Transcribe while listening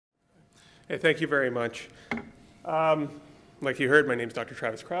Hey, thank you very much. Like you heard, my name is Dr.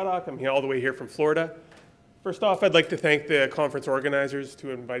 Travis Craddock. I'm here all the way here from Florida. First off, I'd like to thank the conference organizers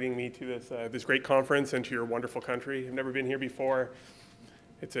for inviting me to this great conference and to your wonderful country. I've never been here before.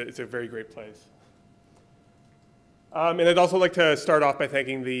 It's a very great place. And I'd also like to start off by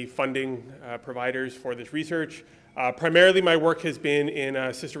thanking the funding providers for this research. Primarily, my work has been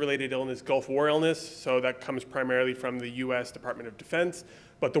in sister-related illness, Gulf War illness, so that comes primarily from the U.S. Department of Defense.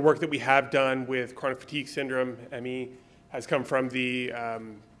 But the work that we have done with chronic fatigue syndrome, ME, has come from the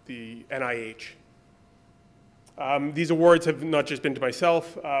NIH. These awards have not just been to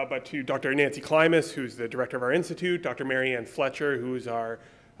myself, but to Dr. Nancy Klimas, who's the director of our institute, Dr. Mary Ann Fletcher, who's our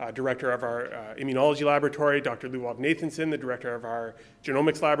director of our immunology laboratory, Dr. Luwag Nathanson, the director of our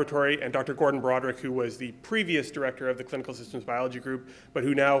genomics laboratory, and Dr. Gordon Broderick, who was the previous director of the clinical systems biology group, but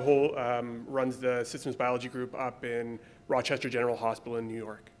who now runs the systems biology group up in Rochester General Hospital in New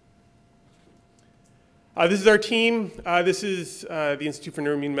York. This is our team. This is the Institute for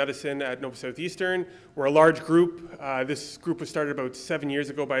Neuroimmune Medicine at Nova Southeastern. We're a large group. This group was started about 7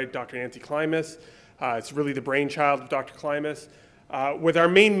 years ago by Dr. Nancy Klimas. It's really the brainchild of Dr. Klimas. With our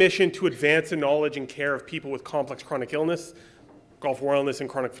main mission to advance the knowledge and care of people with complex chronic illness, Gulf War illness and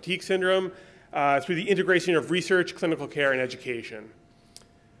chronic fatigue syndrome, through the integration of research, clinical care, and education.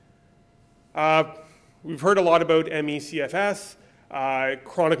 We've heard a lot about ME/CFS,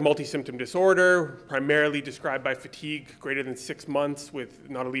 chronic multi-symptom disorder, primarily described by fatigue greater than 6 months with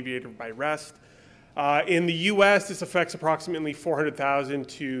not alleviated by rest. In the US, this affects approximately 400,000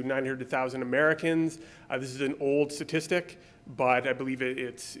 to 900,000 Americans. This is an old statistic, but I believe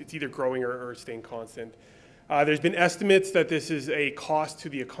it's either growing or staying constant. There's been estimates that this is a cost to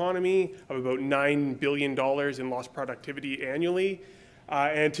the economy of about $9 billion in lost productivity annually.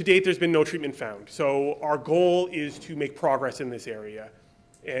 And to date, there's been no treatment found. So our goal is to make progress in this area.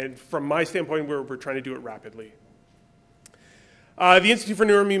 And from my standpoint, we're trying to do it rapidly. The Institute for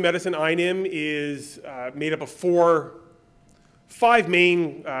Neuroimmune Medicine, INIM, is made up of five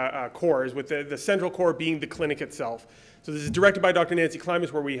main cores, with the central core being the clinic itself. So this is directed by Dr. Nancy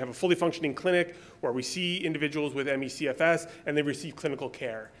Klimas, where we have a fully functioning clinic, where we see individuals with ME/CFS, and they receive clinical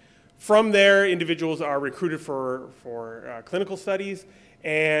care. From there, individuals are recruited for clinical studies,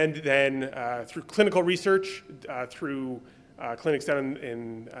 and then through clinical research, through clinics down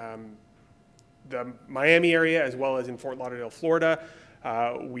in the Miami area, as well as in Fort Lauderdale, Florida,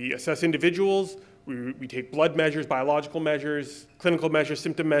 we assess individuals, we take blood measures, biological measures, clinical measures,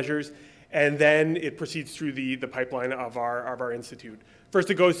 symptom measures, and then it proceeds through the pipeline of our institute.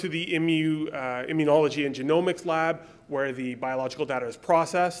 First, it goes to the immunology and genomics lab, where the biological data is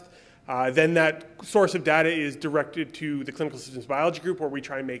processed. Then that source of data is directed to the clinical systems biology group, where we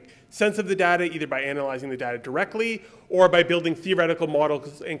try and make sense of the data, either by analyzing the data directly or by building theoretical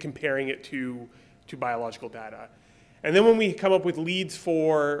models and comparing it to biological data. And then when we come up with leads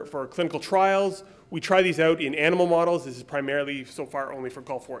for clinical trials, we try these out in animal models. This is primarily, so far, only for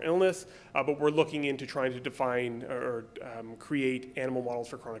Gulf War illness, but we're looking into trying to define or create animal models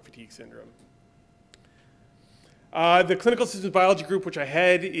for chronic fatigue syndrome. The clinical systems biology group, which I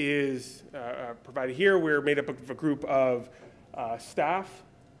head, is provided here. We're made up of a group of staff.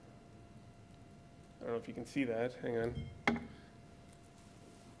 I don't know if you can see that. Hang on.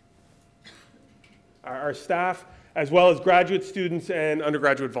 Our staff, as well as graduate students and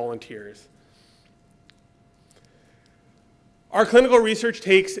undergraduate volunteers. Our clinical research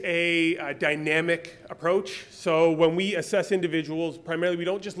takes a dynamic approach. So when we assess individuals, primarily we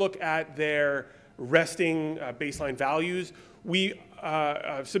don't just look at their resting baseline values. We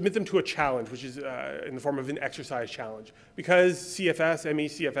submit them to a challenge, which is in the form of an exercise challenge. Because CFS,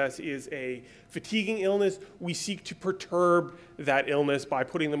 ME/CFS, is a fatiguing illness, we seek to perturb that illness by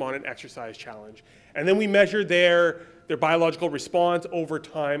putting them on an exercise challenge. And then we measure their biological response over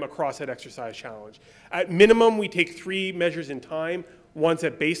time across that exercise challenge. At minimum, we take 3 measures in time, once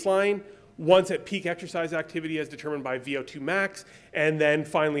at baseline, once at peak exercise activity as determined by VO2 max, and then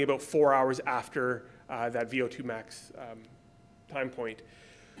finally about 4 hours after that VO2 max time point.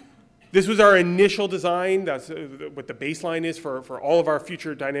 This was our initial design. That's what the baseline is for all of our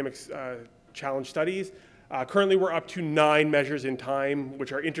future dynamics challenge studies. Currently, we're up to 9 measures in time,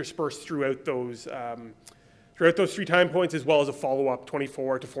 which are interspersed throughout those 3 time points, as well as a follow-up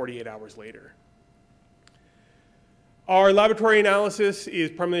 24 to 48 hours later. Our laboratory analysis is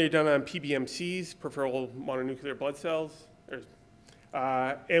primarily done on PBMCs, peripheral mononuclear blood cells.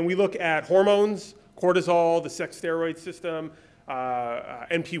 And we look at hormones, cortisol, the sex steroid system,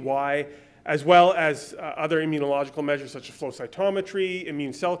 NPY, as well as other immunological measures such as flow cytometry,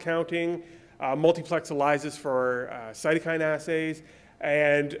 immune cell counting, multiplex ELISAs for cytokine assays,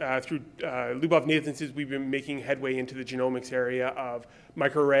 And through Lubov-Nathanson, we've been making headway into the genomics area of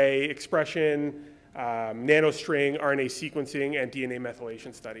microarray expression, nanostring, RNA sequencing, and DNA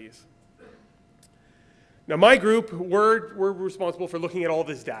methylation studies. Now, my group, we're responsible for looking at all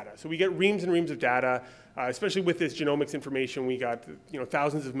this data. So we get reams and reams of data, especially with this genomics information. We got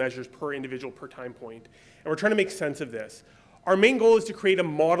thousands of measures per individual per time point, and we're trying to make sense of this. Our main goal is to create a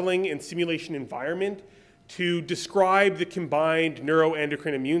modeling and simulation environment to describe the combined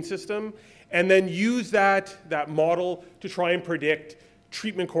neuroendocrine immune system, and then use that model to try and predict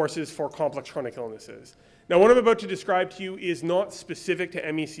treatment courses for complex chronic illnesses. Now, what I'm about to describe to you is not specific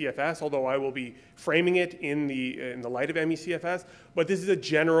to ME/CFS, although I will be framing it in the light of ME/CFS, but this is a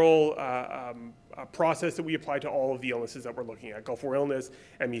general process that we apply to all of the illnesses that we're looking at: Gulf War illness,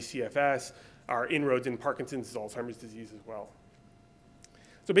 ME/CFS, our inroads in Parkinson's, Alzheimer's disease as well.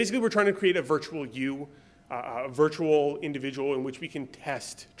 So basically, we're trying to create a virtual you, a virtual individual in which we can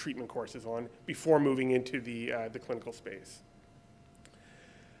test treatment courses on before moving into the clinical space.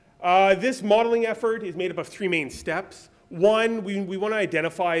 This modeling effort is made up of three main steps. One, we want to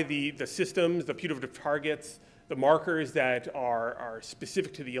identify the systems, the putative targets, the markers that are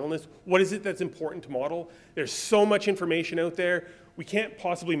specific to the illness. What is it that's important to model? There's so much information out there. We can't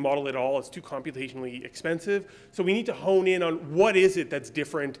possibly model it all. It's too computationally expensive. So we need to hone in on what is it that's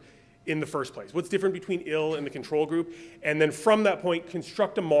different in the first place. What's different between ill and the control group? And then from that point,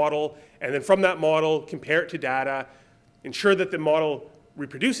 construct a model. And then from that model, compare it to data, ensure that the model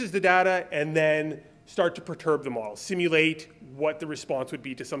reproduces the data, and then start to perturb the model, simulate what the response would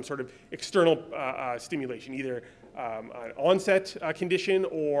be to some sort of external stimulation, either an onset condition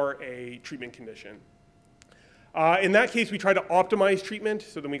or a treatment condition. In that case, we try to optimize treatment,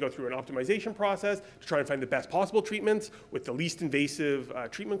 so then we go through an optimization process to try and find the best possible treatments with the least invasive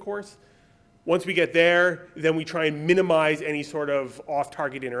treatment course. Once we get there, then we try and minimize any sort of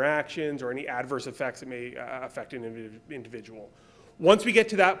off-target interactions or any adverse effects that may affect an individual. Once we get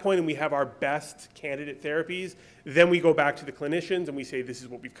to that point and we have our best candidate therapies, then we go back to the clinicians and we say, this is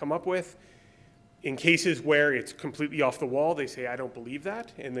what we've come up with. In cases where it's completely off the wall, they say, I don't believe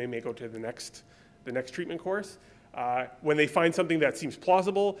that, and they may go to the next treatment course. When they find something that seems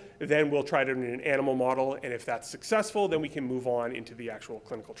plausible, then we'll try it in an animal model, and if that's successful, then we can move on into the actual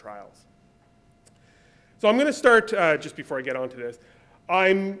clinical trials. So I'm going to start, just before I get onto this,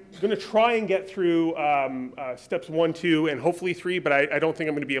 I'm going to try and get through steps 1, 2, and hopefully 3, but I don't think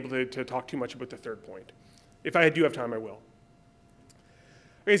I'm going to be able to talk too much about the third point. If I do have time, I will.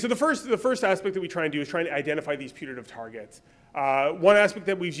 Okay, so the first aspect that we try and do is trying to identify these putative targets. One aspect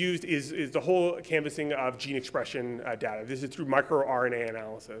that we've used is the whole canvassing of gene expression data. This is through microRNA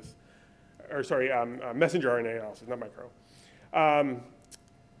analysis, or sorry, messenger RNA analysis, not micro.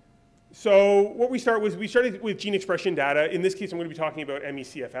 So what we started with gene expression data. In this case, I'm going to be talking about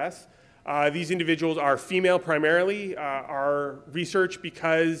ME/CFS. These individuals are female primarily. Our research,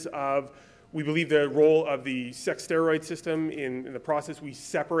 because of, we believe, the role of the sex steroid system in the process, we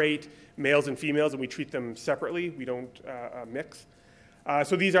separate males and females and we treat them separately. We don't mix.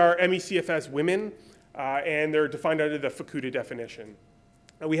 So these are ME/CFS women, and they're defined under the Fukuda definition.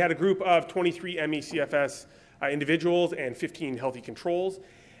 We had a group of 23 ME/CFS individuals and 15 healthy controls.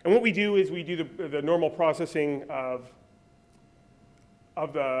 And what we do is we do the normal processing of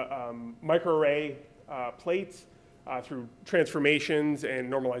the microarray plates through transformations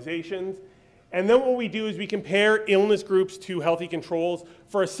and normalizations. And then what we do is we compare illness groups to healthy controls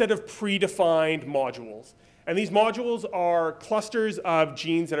for a set of predefined modules. And these modules are clusters of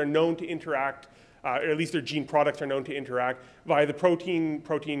genes that are known to interact, or at least their gene products are known to interact via the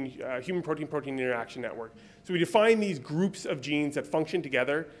human protein-protein interaction network. So we define these groups of genes that function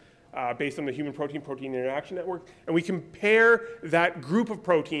together based on the human protein-protein interaction network, and we compare that group of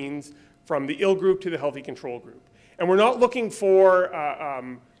proteins from the ill group to the healthy control group. And we're not looking for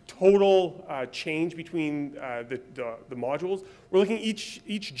total change between the modules. We're looking at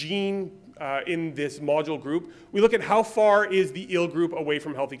each gene in this module group. We look at how far is the ill group away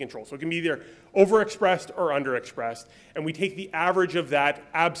from healthy control. So it can be either overexpressed or underexpressed, and we take the average of that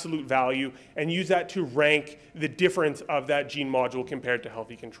absolute value and use that to rank the difference of that gene module compared to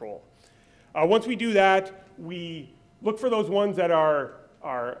healthy control. Once we do that, we look for those ones that are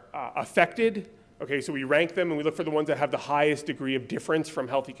affected. Okay, so we rank them and we look for the ones that have the highest degree of difference from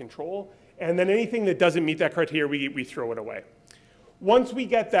healthy control. And then anything that doesn't meet that criteria, we throw it away. Once we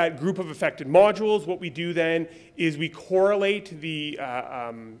get that group of affected modules, what we do then is we correlate the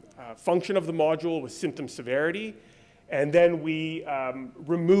function of the module with symptom severity. And then we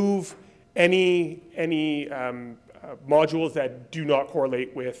remove any modules that do not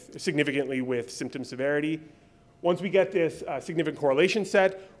correlate significantly with symptom severity. Once we get this significant correlation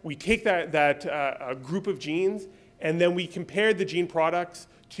set, we take that group of genes, and then we compare the gene products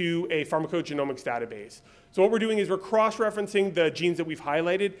to a pharmacogenomics database. So what we're doing is we're cross-referencing the genes that we've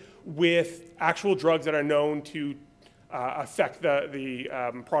highlighted with actual drugs that are known to affect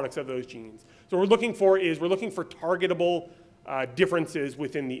the products of those genes. So what we're looking for targetable differences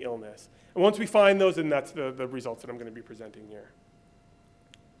within the illness. And once we find those, then that's the results that I'm going to be presenting here.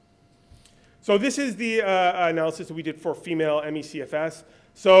 So this is the analysis that we did for female ME/CFS.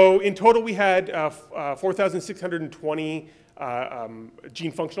 So in total, we had 4,620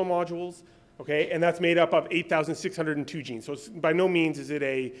 gene functional modules, okay? And that's made up of 8,602 genes. So it's, by no means is it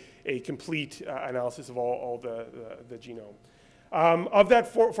a complete analysis of all the genome. Of that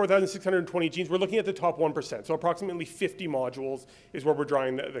 4,620 genes, we're looking at the top 1%. So approximately 50 modules is where we're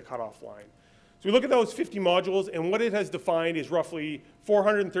drawing the cutoff line. So we look at those 50 modules, and what it has defined is roughly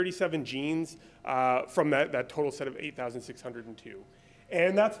 437 genes from that total set of 8,602.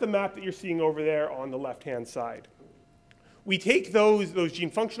 And that's the map that you're seeing over there on the left-hand side. We take those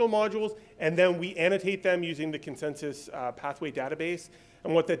gene functional modules, and then we annotate them using the consensus pathway database.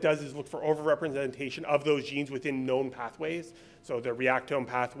 And what that does is look for overrepresentation of those genes within known pathways. So the reactome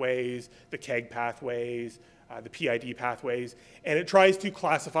pathways, the KEGG pathways, the PID pathways, and it tries to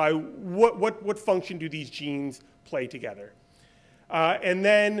classify what function do these genes play together. And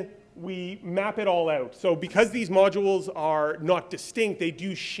then we map it all out. So because these modules are not distinct, they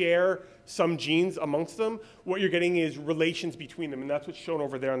do share some genes amongst them. What you're getting is relations between them, and that's what's shown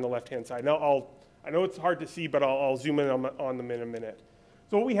over there on the left-hand side. Now, I know it's hard to see, but I'll zoom in on them in a minute.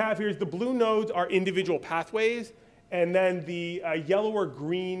 So what we have here is the blue nodes are individual pathways, and then the yellow or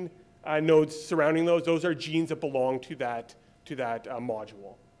green nodes surrounding those are genes that belong to that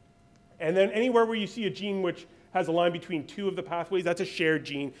module. And then anywhere where you see a gene which has a line between two of the pathways, that's a shared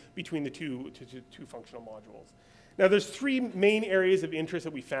gene between the two functional modules. Now there's three main areas of interest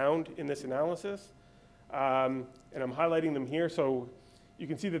that we found in this analysis, and I'm highlighting them here. So you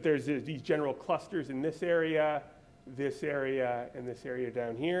can see that there's these general clusters in this area, and this area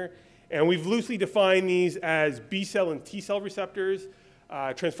down here. And we've loosely defined these as B cell and T cell receptors,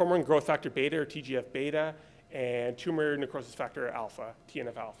 transformer and growth factor beta, or TGF beta, and tumor necrosis factor alpha,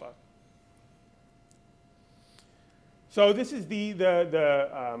 TNF alpha. So this is the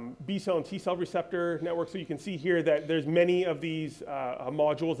B cell and T cell receptor network. So you can see here that there's many of these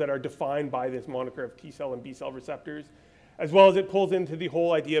modules that are defined by this moniker of T cell and B cell receptors, as well as it pulls into the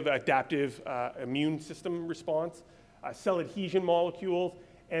whole idea of adaptive immune system response, cell adhesion molecules,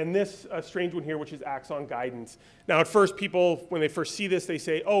 and this strange one here, which is axon guidance. Now, at first, people, when they first see this, they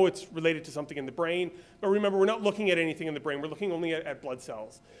say, oh, it's related to something in the brain. But remember, we're not looking at anything in the brain. We're looking only at blood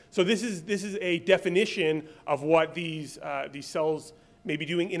cells. So this is a definition of what these cells may be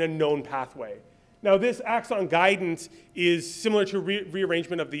doing in a known pathway. Now, this axon guidance is similar to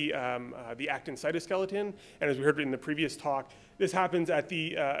rearrangement of the actin cytoskeleton. And as we heard in the previous talk, this happens at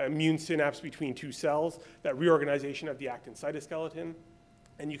the immune synapse between two cells, that reorganization of the actin cytoskeleton.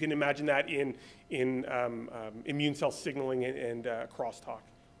 And you can imagine that in immune cell signaling and crosstalk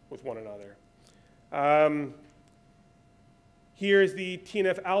with one another. Here's the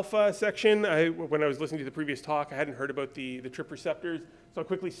TNF alpha section. When I was listening to the previous talk, I hadn't heard about the TRP receptors. So I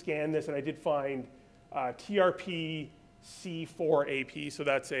quickly scanned this, and I did find TRPC4AP. So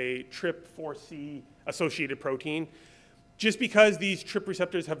that's a TRP4C associated protein. Just because these TRP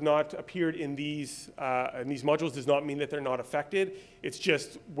receptors have not appeared in these modules does not mean that they're not affected. It's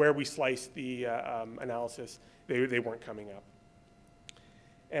just where we sliced the analysis, they weren't coming up.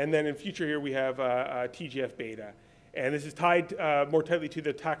 And then in future here, we have TGF beta. And this is tied more tightly to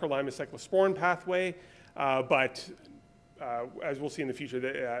the tacrolimus cyclosporin pathway, but as we'll see in the future,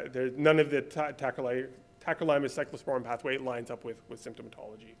 none of the tacrolimus cyclosporin pathway lines up with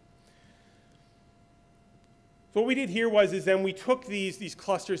symptomatology. So what we did here is then we took these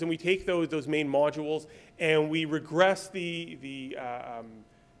clusters and we take those main modules and we regress the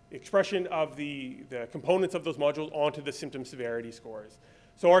expression of the components of those modules onto the symptom severity scores.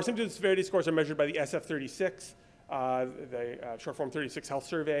 So our symptom severity scores are measured by the SF36, the short form 36 health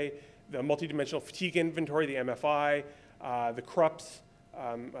survey, the multidimensional fatigue inventory, the MFI, the CRUPS,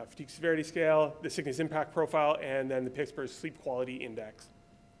 fatigue severity scale, the sickness impact profile, and then the Pittsburgh sleep quality index.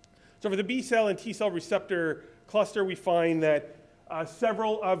 So for the B cell and T cell receptor cluster, we find that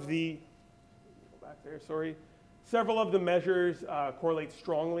several of the measures correlate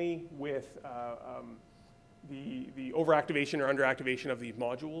strongly with the overactivation or underactivation of these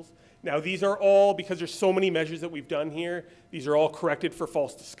modules. Now these are all, because there's so many measures that we've done here, these are all corrected for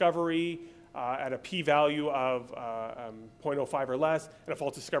false discovery at a p-value of 0.05 or less, and a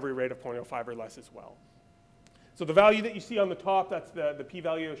false discovery rate of 0.05 or less as well. So the value that you see on the top, that's the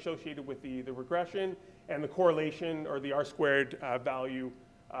p-value associated with the regression, and the correlation, or the r-squared value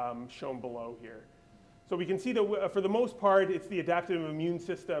shown below here. So we can see that for the most part, it's the adaptive immune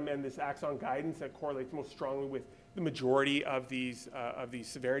system and this axon guidance that correlates most strongly with the majority of these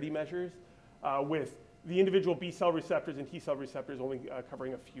severity measures, with the individual B-cell receptors and T-cell receptors only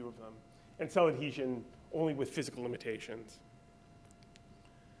covering a few of them, and cell adhesion only with physical limitations.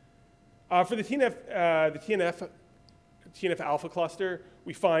 For the TNF alpha cluster,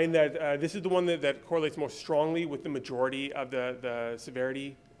 we find that this is the one that correlates most strongly with the majority of the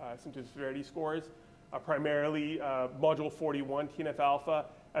severity, symptom severity scores, primarily module 41, TNF alpha,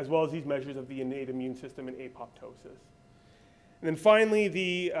 as well as these measures of the innate immune system and apoptosis. And then finally,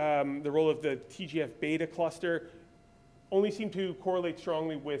 the role of the TGF beta cluster only seemed to correlate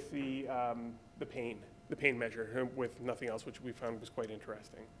strongly with the pain measure, with nothing else, which we found was quite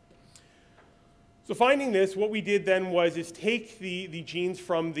interesting. So finding this, what we did then is take the genes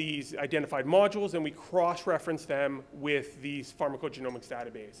from these identified modules and we cross-reference them with these pharmacogenomics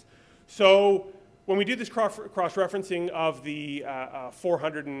database. So when we did this cross-referencing of the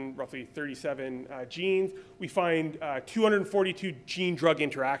 437 genes, we find 242 gene-drug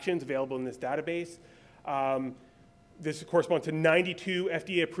interactions available in this database. This corresponds to 92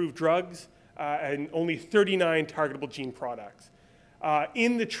 FDA-approved drugs and only 39 targetable gene products.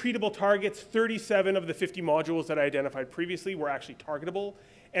 In the treatable targets, 37 of the 50 modules that I identified previously were actually targetable,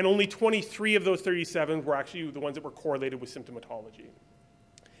 and only 23 of those 37 were actually the ones that were correlated with symptomatology.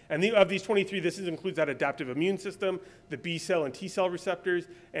 And of these 23, this includes that adaptive immune system, the B-cell and T-cell receptors,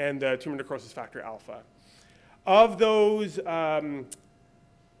 and the tumor necrosis factor alpha. Of those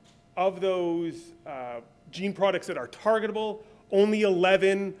gene products that are targetable, only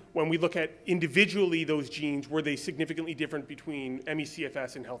 11, when we look at individually those genes, were they significantly different between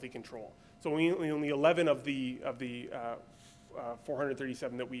ME/CFS and healthy control. So only 11 of the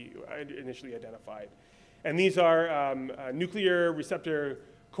 437 that we initially identified. And these are nuclear receptor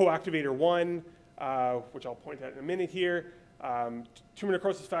coactivator 1, which I'll point out in a minute here, tumor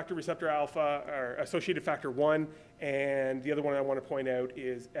necrosis factor receptor alpha, or associated factor 1, and the other one I want to point out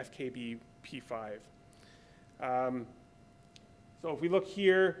is FKBP5. So if we look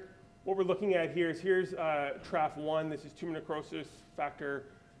here, what we're looking at here is here's TRAF1. This is tumor necrosis factor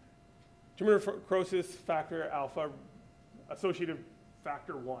alpha associated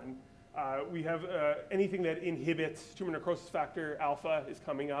factor 1. We have anything that inhibits tumor necrosis factor alpha is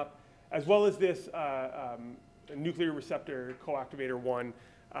coming up, as well as this nuclear receptor coactivator 1,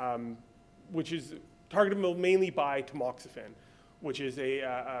 which is targeted mainly by tamoxifen, which is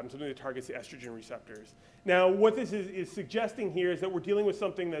something that targets the estrogen receptors. Now, what this is suggesting here is that we're dealing with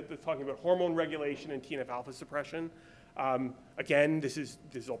something that's talking about hormone regulation and TNF alpha suppression. Again, this is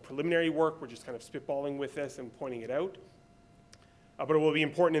all preliminary work. We're just kind of spitballing with this and pointing it out. But it will be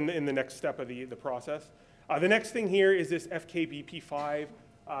important in the next step of the process. The next thing here is this FKBP5.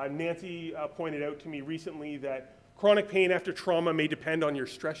 Nancy pointed out to me recently that chronic pain after trauma may depend on your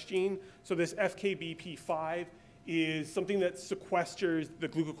stress gene. So this FKBP5 is something that sequesters the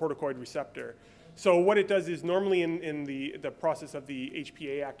glucocorticoid receptor. So what it does is normally in the process of the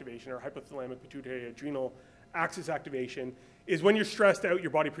HPA activation, or hypothalamic pituitary adrenal axis activation, is when you're stressed out,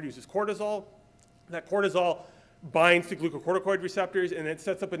 your body produces cortisol. That cortisol binds to glucocorticoid receptors, and it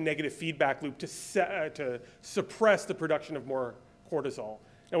sets up a negative feedback loop to suppress the production of more cortisol.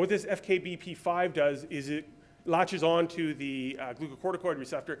 Now what this FKBP5 does is it latches onto the glucocorticoid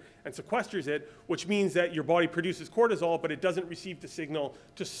receptor and sequesters it, which means that your body produces cortisol, but it doesn't receive the signal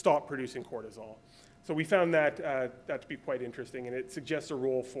to stop producing cortisol. So we found that to be quite interesting, and it suggests a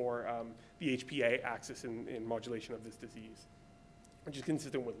role for the HPA axis in modulation of this disease, which is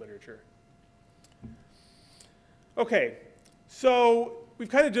consistent with literature. Okay, so we've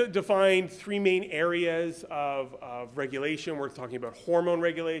kind of defined three main areas of regulation. We're talking about hormone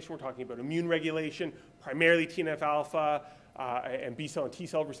regulation, we're talking about immune regulation, primarily TNF alpha and B-cell and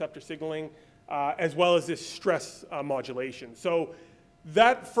T-cell receptor signaling, as well as this stress modulation. So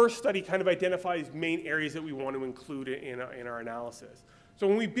that first study kind of identifies main areas that we want to include in our analysis. So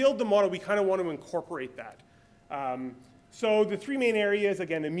when we build the model, we kind of want to incorporate that. So the three main areas,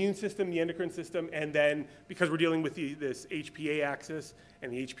 again, immune system, the endocrine system, and then because we're dealing with this HPA axis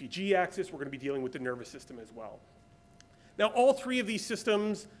and the HPG axis, we're going to be dealing with the nervous system as well. Now, all three of these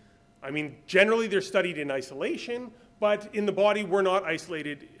systems, I mean, generally they're studied in isolation, but in the body, we're not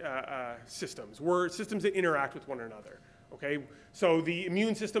isolated systems. We're systems that interact with one another. Okay, so the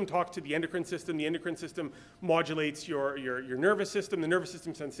immune system talks to the endocrine system modulates your nervous system, the nervous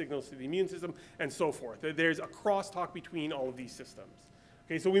system sends signals to the immune system, and so forth. There's a crosstalk between all of these systems.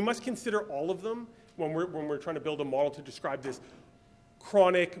 Okay, so we must consider all of them when we're trying to build a model to describe this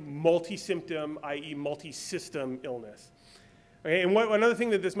chronic multi-symptom, i.e. multi-system illness. Okay, and another thing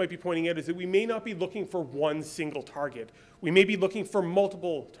that this might be pointing out is that we may not be looking for one single target. We may be looking for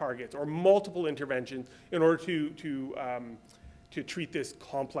multiple targets or multiple interventions in order to treat this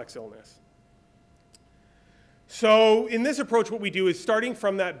complex illness. So in this approach, what we do is, starting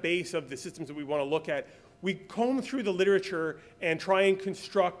from that base of the systems that we want to look at, we comb through the literature and try and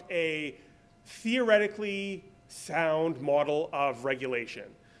construct a theoretically sound model of regulation.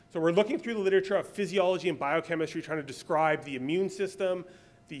 So we're looking through the literature of physiology and biochemistry, trying to describe the immune system,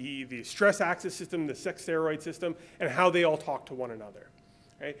 the stress axis system, the sex steroid system, and how they all talk to one another.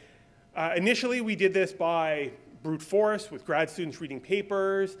 Okay? Initially, we did this by brute force with grad students reading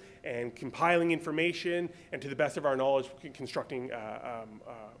papers and compiling information, and to the best of our knowledge, constructing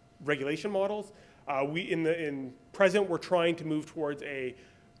regulation models. In present, we're trying to move towards a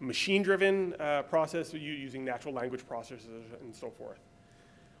machine-driven process using natural language processors and so forth.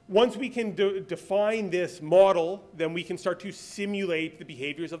 Once we can define this model, then we can start to simulate the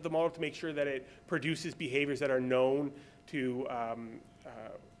behaviors of the model to make sure that it produces behaviors that are known to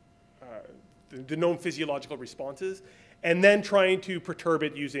the known physiological responses, and then trying to perturb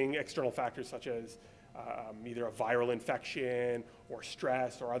it using external factors such as either a viral infection or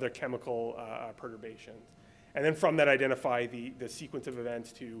stress or other chemical perturbations. And then from that, identify the sequence of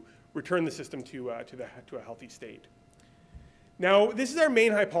events to return the system to a healthy state. Now, this is our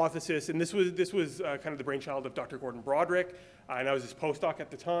main hypothesis, and this was kind of the brainchild of Dr. Gordon Broderick, and I was his postdoc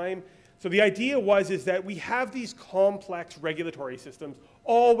at the time. So the idea is that we have these complex regulatory systems,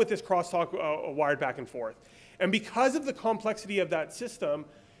 all with this crosstalk wired back and forth. And because of the complexity of that system,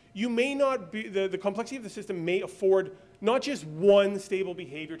 you may not be, the complexity of the system may afford not just one stable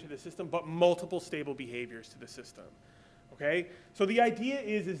behavior to the system, but multiple stable behaviors to the system. Okay? So the idea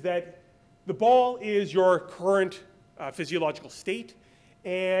is that the ball is your current physiological state,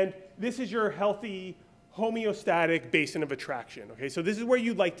 and this is your healthy homeostatic basin of attraction. Okay, so this is where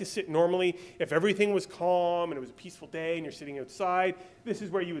you'd like to sit normally. If everything was calm and it was a peaceful day and you're sitting outside, this is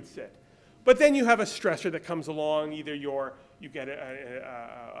where you would sit. But then you have a stressor that comes along. Either you get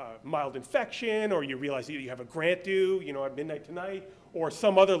a mild infection, or you realize that you have a grant due, at midnight tonight, or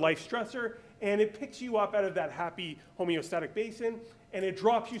some other life stressor, and it picks you up out of that happy homeostatic basin, and it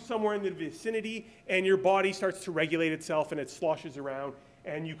drops you somewhere in the vicinity, and your body starts to regulate itself, and it sloshes around,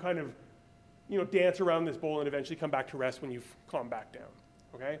 and you kind of, dance around this bowl and eventually come back to rest when you've calmed back down,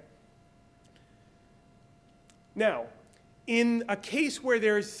 okay? Now, in a case where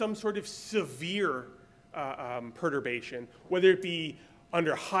there is some sort of severe perturbation, whether it be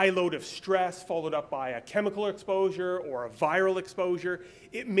under high load of stress followed up by a chemical exposure or a viral exposure,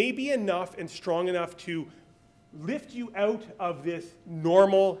 it may be enough and strong enough to lift you out of this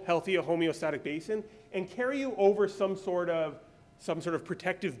normal, healthy homeostatic basin and carry you over some sort of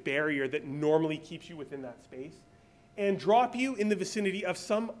protective barrier that normally keeps you within that space and drop you in the vicinity of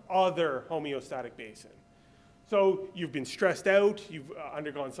some other homeostatic basin. So you've been stressed out, you've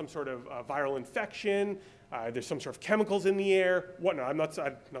undergone some sort of viral infection, there's some sort of chemicals in the air, whatnot. I'm not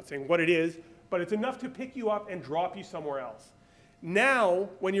saying what it is, but it's enough to pick you up and drop you somewhere else. Now,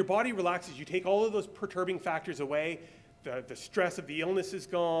 when your body relaxes, you take all of those perturbing factors away, the stress of the illness is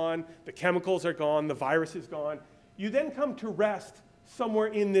gone, the chemicals are gone, the virus is gone. You then come to rest somewhere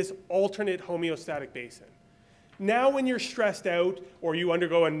in this alternate homeostatic basin. Now when you're stressed out or you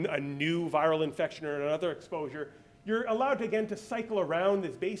undergo a new viral infection or another exposure, you're allowed again to cycle around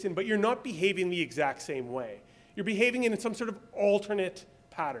this basin, but you're not behaving the exact same way. You're behaving in some sort of alternate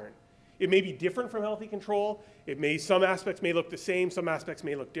pattern. It may be different from healthy control. Some aspects may look the same, some aspects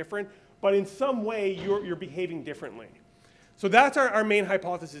may look different, but in some way you're behaving differently. So that's our main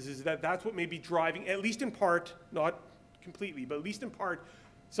hypothesis, is that that's what may be driving, at least in part, not completely, but at least in part,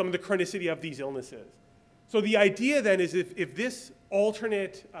 some of the chronicity of these illnesses. So the idea then is if this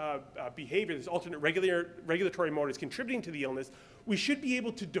alternate behavior, this alternate regulatory mode is contributing to the illness, we should be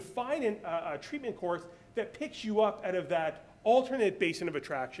able to define a treatment course that picks you up out of that alternate basin of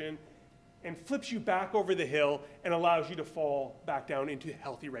attraction and flips you back over the hill and allows you to fall back down into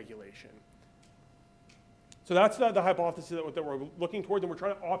healthy regulation. So that's the hypothesis that we're looking toward, and we're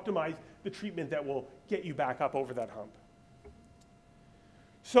trying to optimize the treatment that will get you back up over that hump.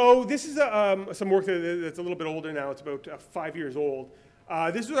 So this is some work that's a little bit older now. It's about 5 years old.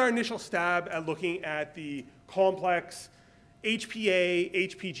 This was our initial stab at looking at the complex HPA,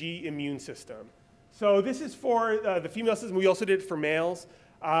 HPG immune system. So this is for the female system. We also did it for males.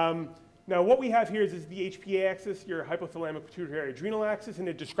 Now what we have here is the HPA axis, your hypothalamic pituitary adrenal axis, and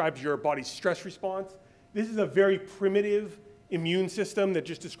it describes your body's stress response. This is a very primitive immune system that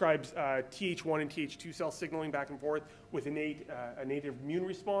just describes Th1 and Th2 cell signaling back and forth with a native immune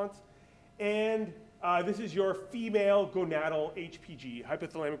response. And this is your female gonadal HPG,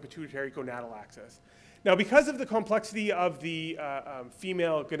 hypothalamic pituitary gonadal axis. Now, because of the complexity of the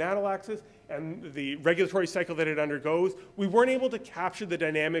female gonadal axis and the regulatory cycle that it undergoes, we weren't able to capture the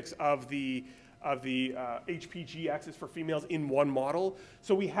dynamics of the HPG axis for females in one model.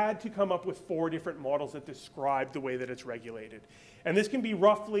 So we had to come up with 4 different models that describe the way that it's regulated. And this can be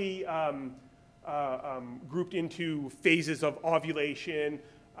roughly grouped into phases of ovulation,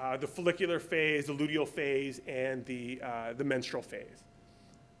 the follicular phase, the luteal phase, and the menstrual phase.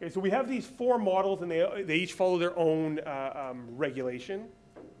 Okay, so we have these 4 models, and they each follow their own regulation.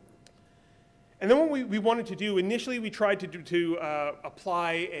 And then what we wanted to do, initially we tried to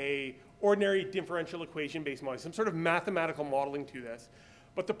apply a ordinary differential equation-based model, some sort of mathematical modeling to this.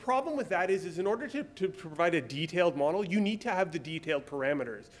 But the problem with that is in order to provide a detailed model, you need to have the detailed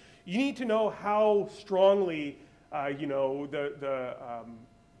parameters. You need to know how strongly, the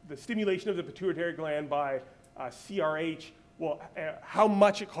stimulation of the pituitary gland by CRH, how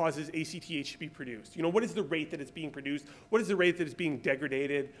much it causes ACTH to be produced. What is the rate that it's being produced? What is the rate that it's being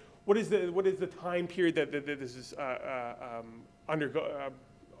degraded? What is the time period that this is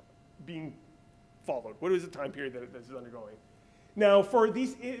being followed? What is the time period that this is undergoing? Now, for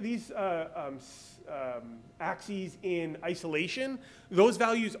these axes in isolation, those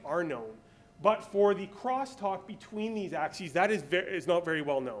values are known. But for the crosstalk between these axes, that is not very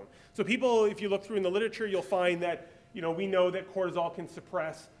well known. So people, if you look through in the literature, you'll find that we know that cortisol can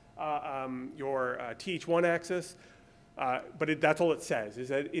suppress your Th1 axis, but that's all it says, is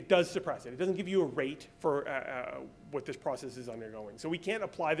that it does suppress it. It doesn't give you a rate for what this process is undergoing. So we can't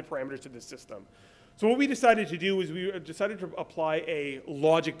apply the parameters to this system. So what we decided to do is we decided to apply a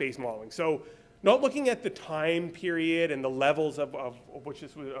logic-based modeling. So not looking at the time period and the levels of which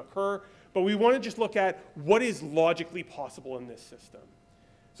this would occur, but we want to just look at what is logically possible in this system.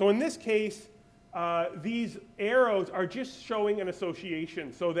 So in this case, these arrows are just showing an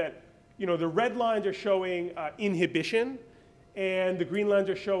association, so that the red lines are showing inhibition, and the green lines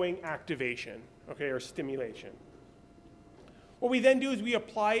are showing activation, okay, or stimulation. What we then do is we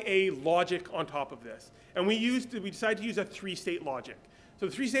apply a logic on top of this, and we decided to use a 3-state logic. So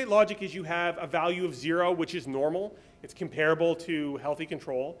the 3-state logic is you have a value of 0, which is normal. It's comparable to healthy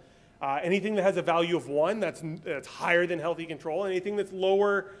control. Anything that has a value of 1, that's higher than healthy control. Anything that's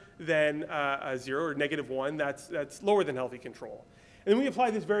lower than 0 or -1, that's lower than healthy control. And then we apply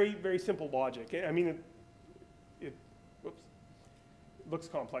this very, very simple logic. I mean, it looks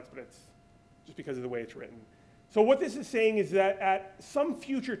complex, but it's just because of the way it's written. So what this is saying is that at some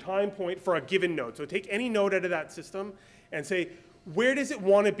future time point for a given node, so take any node out of that system and say, where does it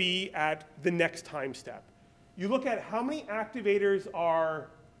want to be at the next time step? You look at how many activators are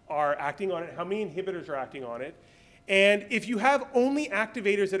acting on it, how many inhibitors are acting on it, and if you have only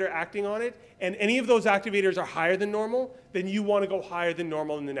activators that are acting on it, and any of those activators are higher than normal, then you want to go higher than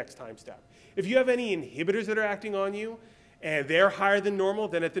normal in the next time step. If you have any inhibitors that are acting on you, and they're higher than normal,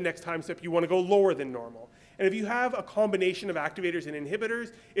 then at the next time step you want to go lower than normal. And if you have a combination of activators and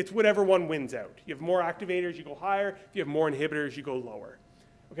inhibitors, it's whatever one wins out. You have more activators, you go higher. If you have more inhibitors, you go lower.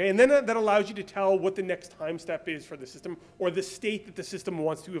 Okay, and then that allows you to tell what the next time step is for the system, or the state that the system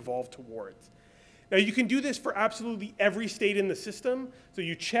wants to evolve towards. Now, you can do this for absolutely every state in the system. So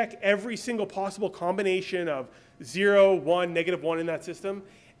you check every single possible combination of 0, 1, -1 in that system,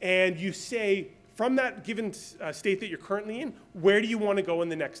 and you say, from that given state that you're currently in, where do you want to go in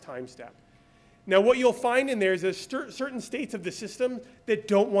the next time step? Now, what you'll find in there is there's certain states of the system that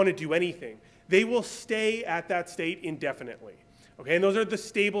don't want to do anything. They will stay at that state indefinitely. Okay, and those are the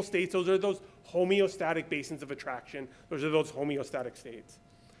stable states. Those are those homeostatic basins of attraction. Those are those homeostatic states.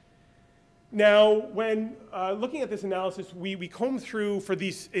 Now, when looking at this analysis, we combed through, for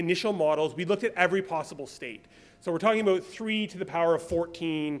these initial models, we looked at every possible state. So we're talking about 3 to the power of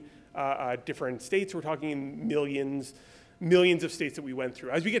 14 different states. We're talking millions of states that we went through.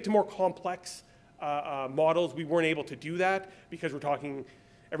 As we get to more complex models, we weren't able to do that because we're talking,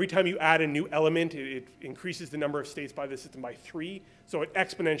 every time you add a new element, it increases the number of states by the system by 3. So it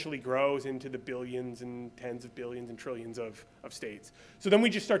exponentially grows into the billions and tens of billions and trillions of states. So then we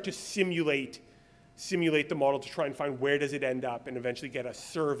just start to simulate the model to try and find where does it end up and eventually get a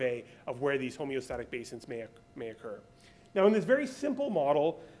survey of where these homeostatic basins may occur. Now, in this very simple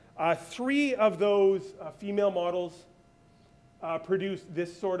model, 3 of those female models produce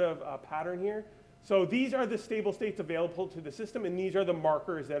this sort of pattern here. So these are the stable states available to the system, and these are the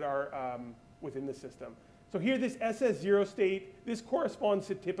markers that are within the system. So here, this SS0 state, this corresponds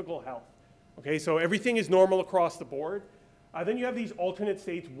to typical health. Okay, so everything is normal across the board. Then you have these alternate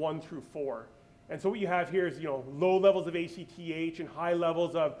states 1 through 4. And so what you have here is, low levels of ACTH and high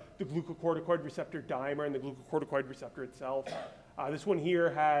levels of the glucocorticoid receptor dimer and the glucocorticoid receptor itself. This one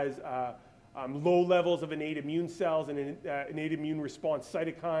here has low levels of innate immune cells and innate immune response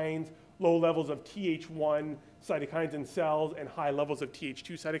cytokines, low levels of Th1 cytokines in cells, and high levels of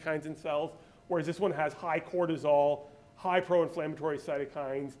Th2 cytokines in cells, whereas this one has high cortisol, high pro-inflammatory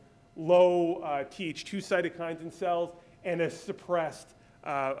cytokines, low Th2 cytokines in cells, and a suppressed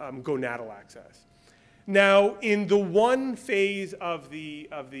gonadal access. Now, in the one phase of the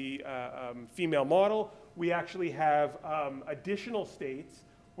female model, we actually have additional states,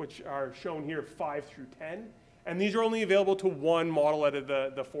 which are shown here 5 through 10. And these are only available to one model out of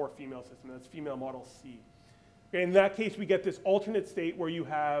the 4 female system. That's female model C. Okay, in that case, we get this alternate state where you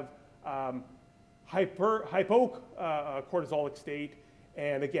have hypocortisolic state,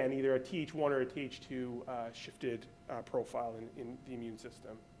 and again, either a Th1 or a Th2 shifted profile in the immune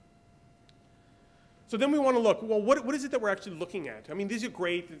system. So then we want to look, well, what is it that we're actually looking at? I mean, these are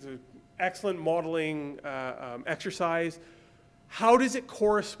great. It's an excellent modeling exercise. How does it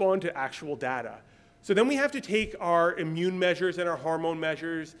correspond to actual data? So then we have to take our immune measures and our hormone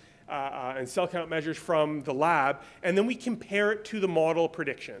measures and cell count measures from the lab, and then we compare it to the model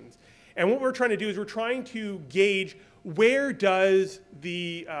predictions. And what we're trying to do is we're trying to gauge where does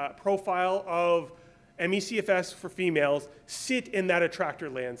the profile of ME/CFS for females sit in that attractor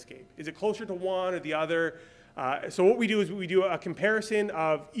landscape? Is it closer to one or the other? So what we do is we do a comparison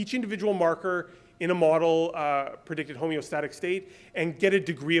of each individual marker in a model predicted homeostatic state and get a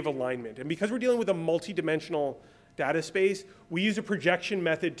degree of alignment. And because we're dealing with a multidimensional data space, we use a projection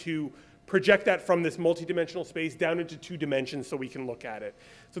method to project that from this multidimensional space down into 2 dimensions so we can look at it.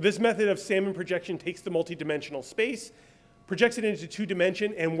 So this method of salmon projection takes the multidimensional space, projects it into 2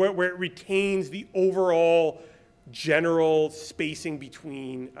 dimension, and where it retains the overall general spacing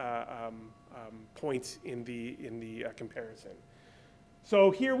between points in the comparison.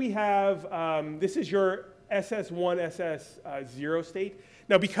 So here we have, this is your SS1, SS0 state.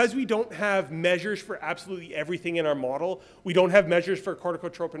 Now, because we don't have measures for absolutely everything in our model, we don't have measures for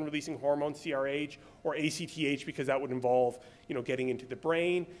corticotropin-releasing hormone, CRH, or ACTH, because that would involve, getting into the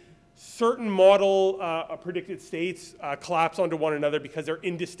brain. Certain model predicted states collapse onto one another because they're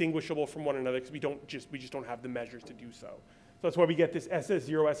indistinguishable from one another because we just don't have the measures to do so. So that's why we get this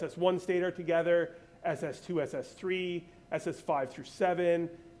SS0, SS1 state are together, SS2, SS3, SS5 through 7,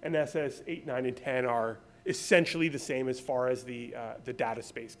 and SS8, 9, and 10 are essentially the same as far as the data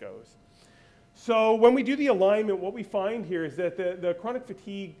space goes. So when we do the alignment, what we find here is that the chronic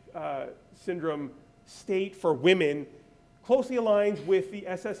fatigue syndrome state for women closely aligns with the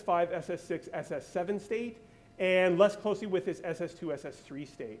SS5, SS6, SS7 state, and less closely with this SS2, SS3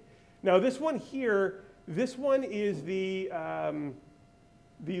 state. Now this one here, this one is the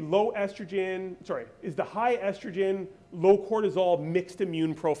low estrogen, is the high estrogen, low cortisol mixed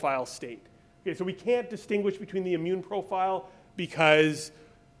immune profile state. Okay, so we can't distinguish between the immune profile because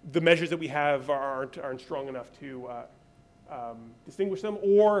the measures that we have aren't strong enough to distinguish them,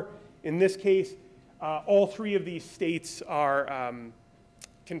 or in this case, all 3 of these states can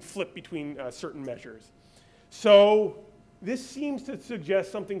flip between certain measures. So this seems to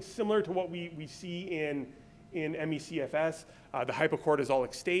suggest something similar to what we see in ME/CFS, the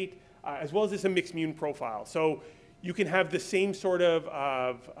hypocortisolic state, as well as this a mixed immune profile. So you can have the same sort of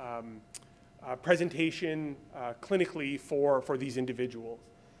presentation clinically for these individuals.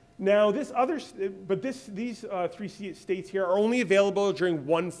 Now, these 3 states here are only available during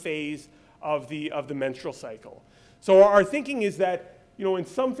one phase of the menstrual cycle. So our thinking is that, in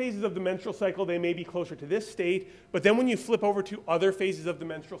some phases of the menstrual cycle, they may be closer to this state, but then when you flip over to other phases of the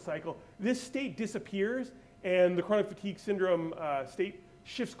menstrual cycle, this state disappears, and the chronic fatigue syndrome state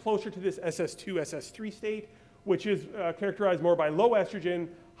shifts closer to this SS2, SS3 state, which is characterized more by low estrogen,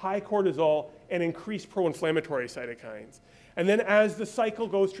 high cortisol, and increased pro-inflammatory cytokines. And then as the cycle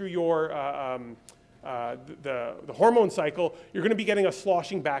goes through your the hormone cycle, you're going to be getting a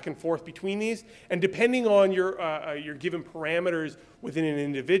sloshing back and forth between these. And depending on your given parameters within an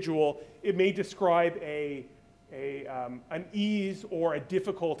individual, it may describe an ease or a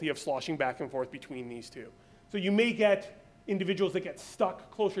difficulty of sloshing back and forth between these 2. So you may get individuals that get stuck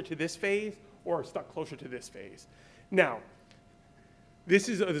closer to this phase or stuck closer to this phase. Now,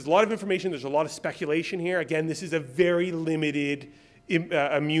 there's a lot of information, there's a lot of speculation here. Again, this is a very limited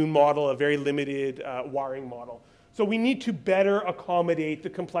immune model, a very limited wiring model. So we need to better accommodate the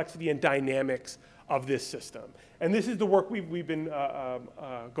complexity and dynamics of this system. And this is the work we've been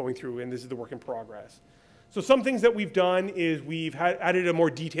going through, and this is the work in progress. So some things that we've done is we've added a more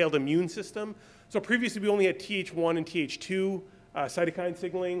detailed immune system. So previously we only had Th1 and Th2 cytokine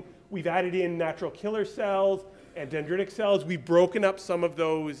signaling. We've added in natural killer cells and dendritic cells. We've broken up some of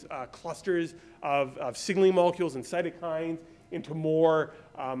those clusters of signaling molecules and cytokines into more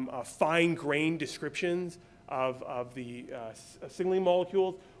fine-grained descriptions of the signaling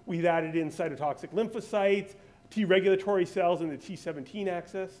molecules. We've added in cytotoxic lymphocytes, T regulatory cells in the T17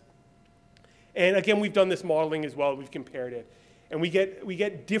 axis. And again, we've done this modeling as well. We've compared it. And we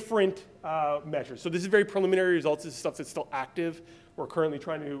get different measures. So this is very preliminary results. This is stuff that's still active. We're currently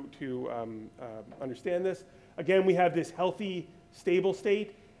trying to understand this. Again, we have this healthy, stable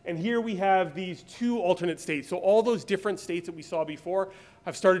state. And here we have these two alternate states. So all those different states that we saw before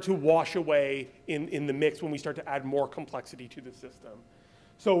have started to wash away in the mix when we start to add more complexity to the system.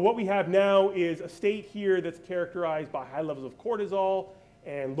 So what we have now is a state here that's characterized by high levels of cortisol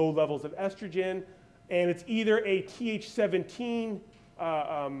and low levels of estrogen. And it's either a Th17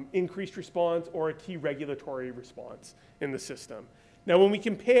 increased response or a T regulatory response in the system. Now, when we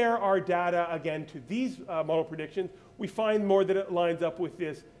compare our data again to these model predictions, we find more that it lines up with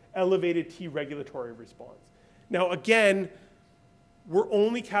this elevated T regulatory response. Now, again, we're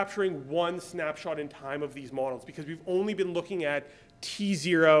only capturing one snapshot in time of these models because we've only been looking at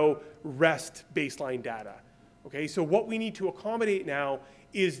T0 rest baseline data. Okay, so what we need to accommodate now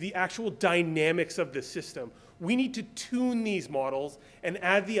is the actual dynamics of the system. We need to tune these models and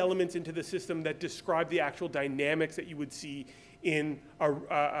add the elements into the system that describe the actual dynamics that you would see in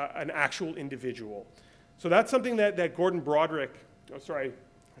an actual individual. So that's something that Gordon Broderick, oh, sorry,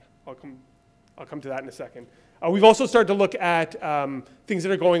 I'll come to that in a second. We've also started to look at things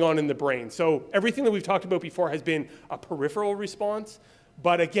that are going on in the brain. So everything that we've talked about before has been a peripheral response.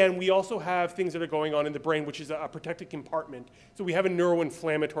 But again, we also have things that are going on in the brain, which is a protected compartment. So we have a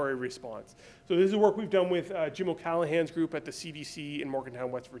neuroinflammatory response. So this is work we've done with Jim O'Callahan's group at the CDC in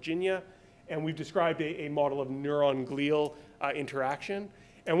Morgantown, West Virginia. And we've described a model of neuron-glial interaction.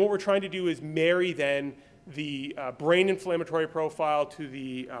 And what we're trying to do is marry then the brain inflammatory profile to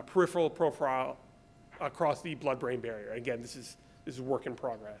the peripheral profile across the blood-brain barrier. Again, this is work in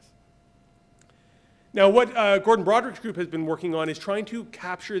progress. Now, what Gordon Broderick's group has been working on is trying to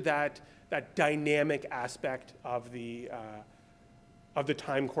capture that dynamic aspect of the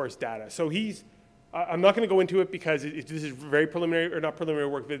time course data. So I'm not going to go into it because this is very preliminary, or not preliminary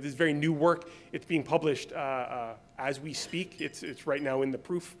work, but this is very new work. It's being published as we speak. It's right now in the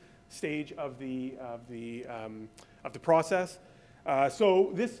proof stage of the process.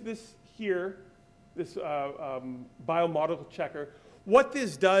 So this biomodel checker, what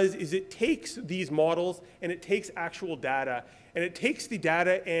this does is it takes these models and it takes actual data, and it takes the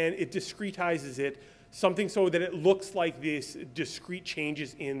data and it discretizes it, something so that it looks like this discrete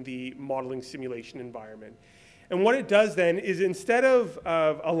changes in the modeling simulation environment. And what it does then is, instead of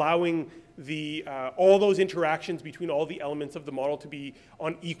allowing all those interactions between all the elements of the model to be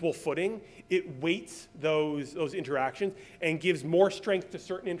on equal footing, it weights those interactions and gives more strength to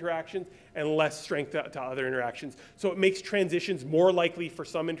certain interactions and less strength to other interactions. So it makes transitions more likely for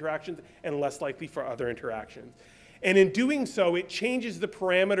some interactions and less likely for other interactions. And in doing so, it changes the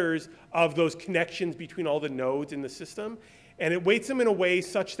parameters of those connections between all the nodes in the system, and it weights them in a way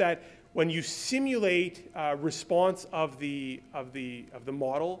such that when you simulate response of the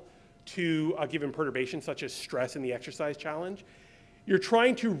model to a given perturbation, such as stress in the exercise challenge, you're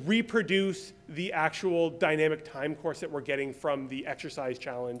trying to reproduce the actual dynamic time course that we're getting from the exercise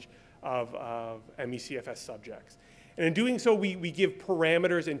challenge of ME/CFS subjects. And in doing so, we give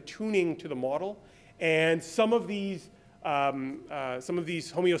parameters and tuning to the model, and some of these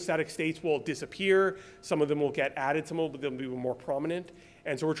homeostatic states will disappear, some of them will get added, some of them will be more prominent.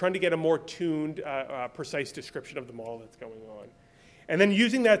 And so we're trying to get a more tuned, precise description of the model that's going on. And then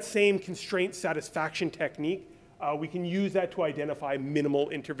using that same constraint satisfaction technique, we can use that to identify minimal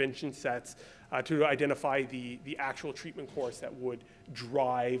intervention sets, to identify the actual treatment course that would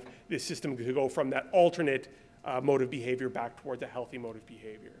drive this system to go from that alternate mode of behavior back towards a healthy mode of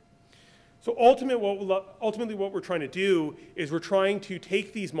behavior. So ultimately what we're trying to do is we're trying to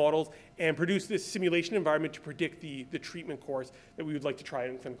take these models and produce this simulation environment to predict the treatment course that we would like to try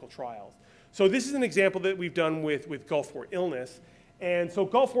in clinical trials. So this is an example that we've done with Gulf War illness. And so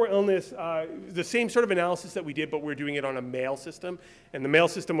Gulf War illness, the same sort of analysis that we did, but we're doing it on a male system. And the male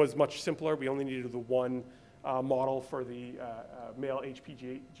system was much simpler. We only needed the one model for the male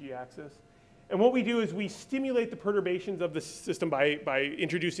HPG axis. And what we do is we stimulate the perturbations of the system by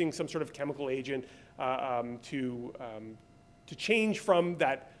introducing some sort of chemical agent to change from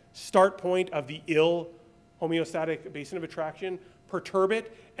that start point of the ill homeostatic basin of attraction perturb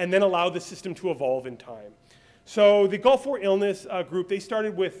it, and then allow the system to evolve in time. So the Gulf War illness group, they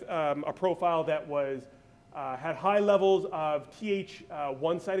started with a profile that was had high levels of Th1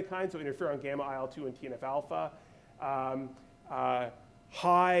 cytokines, so interferon gamma, IL-2, and TNF-alpha,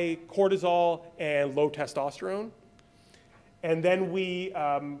 high cortisol, and low testosterone. And then we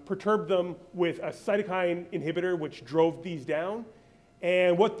perturbed them with a cytokine inhibitor, which drove these down.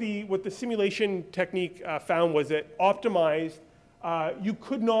 And what the simulation technique found was that optimized, you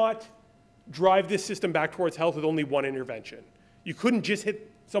could not drive this system back towards health with only one intervention. You couldn't just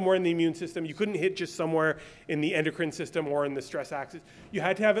hit somewhere in the immune system. You couldn't hit just somewhere in the endocrine system or in the stress axis. You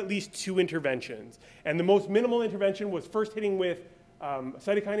had to have at least 2 interventions. And the most minimal intervention was first hitting with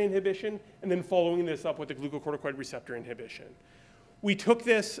cytokine inhibition and then following this up with the glucocorticoid receptor inhibition. We took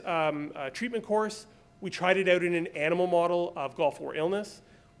this treatment course. We tried it out in an animal model of Gulf War illness.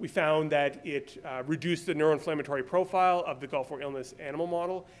 We found that it reduced the neuroinflammatory profile of the Gulf War illness animal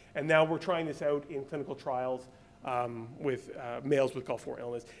model. And now we're trying this out in clinical trials with males with Gulf War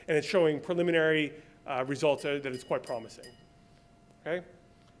illness. And it's showing preliminary results that it's quite promising. Okay?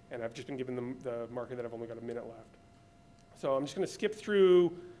 And I've just been given the marker that I've only got a minute left. So I'm just going to skip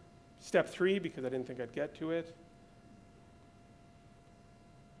through step 3 because I didn't think I'd get to it.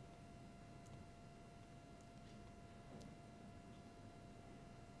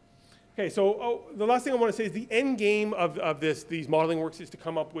 Okay, so the last thing I want to say is the end game of these modeling works is to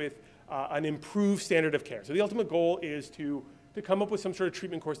come up with an improved standard of care. So the ultimate goal is to come up with some sort of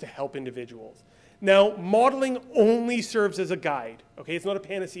treatment course to help individuals. Now, modeling only serves as a guide. Okay, it's not a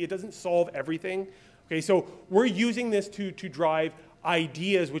panacea. It doesn't solve everything. Okay, so we're using this to drive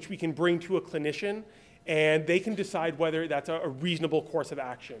ideas which we can bring to a clinician, and they can decide whether that's a reasonable course of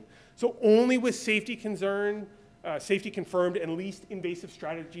action. So only with safety concern, safety confirmed, and least invasive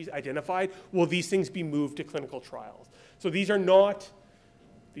strategies identified will these things be moved to clinical trials. So these are not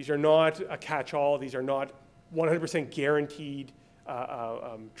a catch-all. These are not 100% guaranteed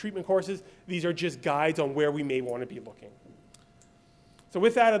treatment courses. These are just guides on where we may want to be looking. So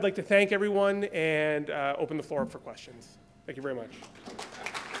with that, I'd like to thank everyone and open the floor up for questions. Thank you very much.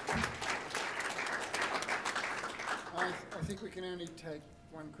 I think we can only take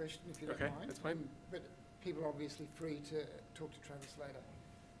one question if you don't mind. That's fine. But people are obviously free to talk to Travis later.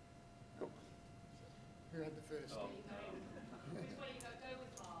 Oh. Who had the first? Oh.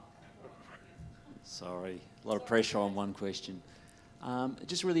 Sorry, a lot of pressure on one question.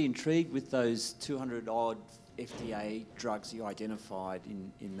 Just really intrigued with those 200-odd FDA drugs you identified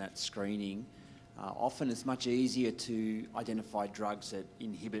in that screening. Often it's much easier to identify drugs that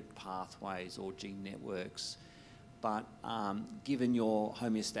inhibit pathways or gene networks. But given your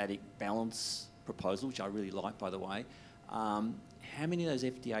homeostatic balance proposal, which I really like, by the way, how many of those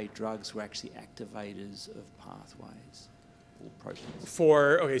FDA drugs were actually activators of pathways or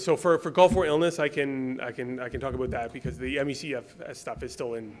proteins? So for Gulf War illness, I can talk about that because the MECF stuff is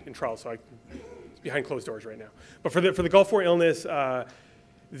still in trial, so it's behind closed doors right now. But for the Gulf War illness,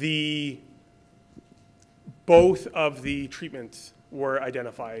 both of the treatments were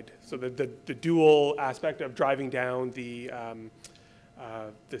identified. So the dual aspect of driving down the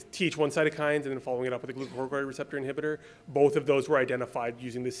Th1 cytokines and then following it up with a glucocorticoid receptor inhibitor, both of those were identified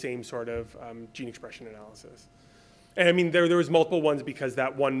using the same sort of gene expression analysis. And I mean, there was multiple ones because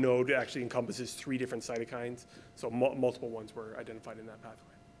that one node actually encompasses 3 different cytokines. So multiple ones were identified in that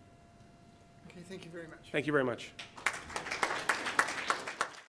pathway. Okay, thank you very much. Thank you very much.